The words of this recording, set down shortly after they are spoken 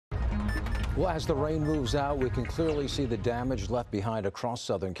Well, as the rain moves out, we can clearly see the damage left behind across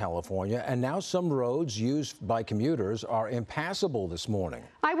Southern California. And now some roads used by commuters are impassable this morning.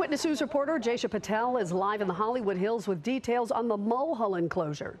 Eyewitness News reporter Jaysha Patel is live in the Hollywood Hills with details on the Mulholland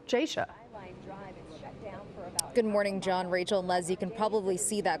closure. Jaysha. Good morning, John, Rachel, and Les. You can probably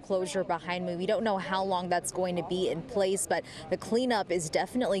see that closure behind me. We don't know how long that's going to be in place, but the cleanup is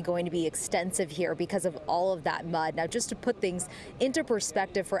definitely going to be extensive here because of all of that mud. Now, just to put things into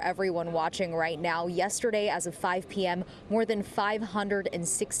perspective for everyone watching right now, yesterday as of 5 p.m., more than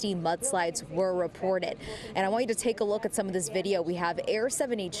 560 mudslides were reported. And I want you to take a look at some of this video. We have Air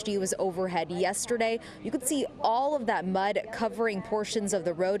 7 HD was overhead yesterday. You could see all of that mud covering portions of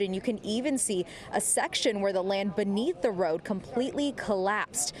the road, and you can even see a section where the land beneath the road completely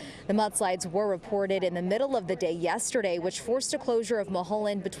collapsed. The mudslides were reported in the middle of the day yesterday, which forced a closure of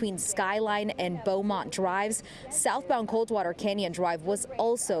Mulholland between Skyline and Beaumont Drives. Southbound Coldwater Canyon Drive was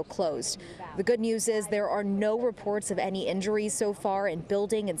also closed. The good news is there are no reports of any injuries so far, and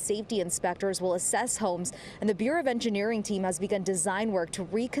building and safety inspectors will assess homes, and the Bureau of Engineering team has begun design work to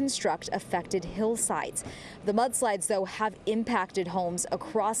reconstruct affected hillsides. The mudslides, though, have impacted homes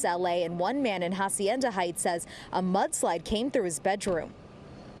across LA, and one man in Hacienda Heights says a mudslide came through his bedroom.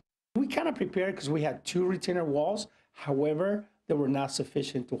 We kind of prepared because we had 2 retainer walls. However, they were not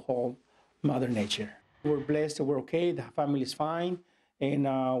sufficient to hold Mother Nature. We're blessed that we're okay, the family is fine, and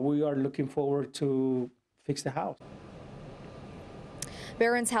we are looking forward to fix the house.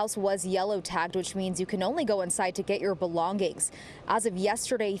 Barron's house was yellow tagged, which means you can only go inside to get your belongings. As of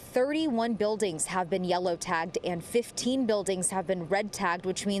yesterday, 31 buildings have been yellow tagged and 15 buildings have been red tagged,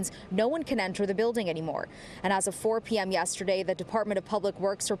 which means no one can enter the building anymore. And as of 4 p.m. yesterday, the Department of Public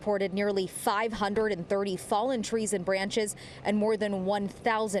Works reported nearly 530 fallen trees and branches and more than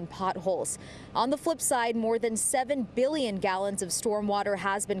 1,000 potholes. On the flip side, more than 7 billion gallons of stormwater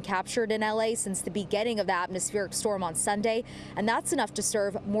has been captured in LA since the beginning of the atmospheric storm on Sunday, and that's enough to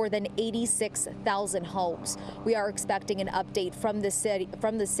serve more than 86,000 homes. We are expecting an update from the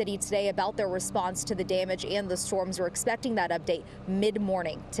city today about their response to the damage and the storms. We're expecting that update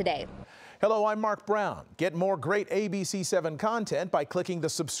mid-morning today. Hello, I'm Mark Brown. Get more great ABC7 content by clicking the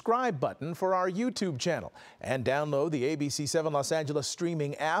subscribe button for our YouTube channel, and download the ABC7 Los Angeles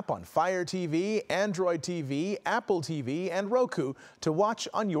streaming app on Fire TV, Android TV, Apple TV, and Roku to watch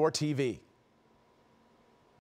on your TV.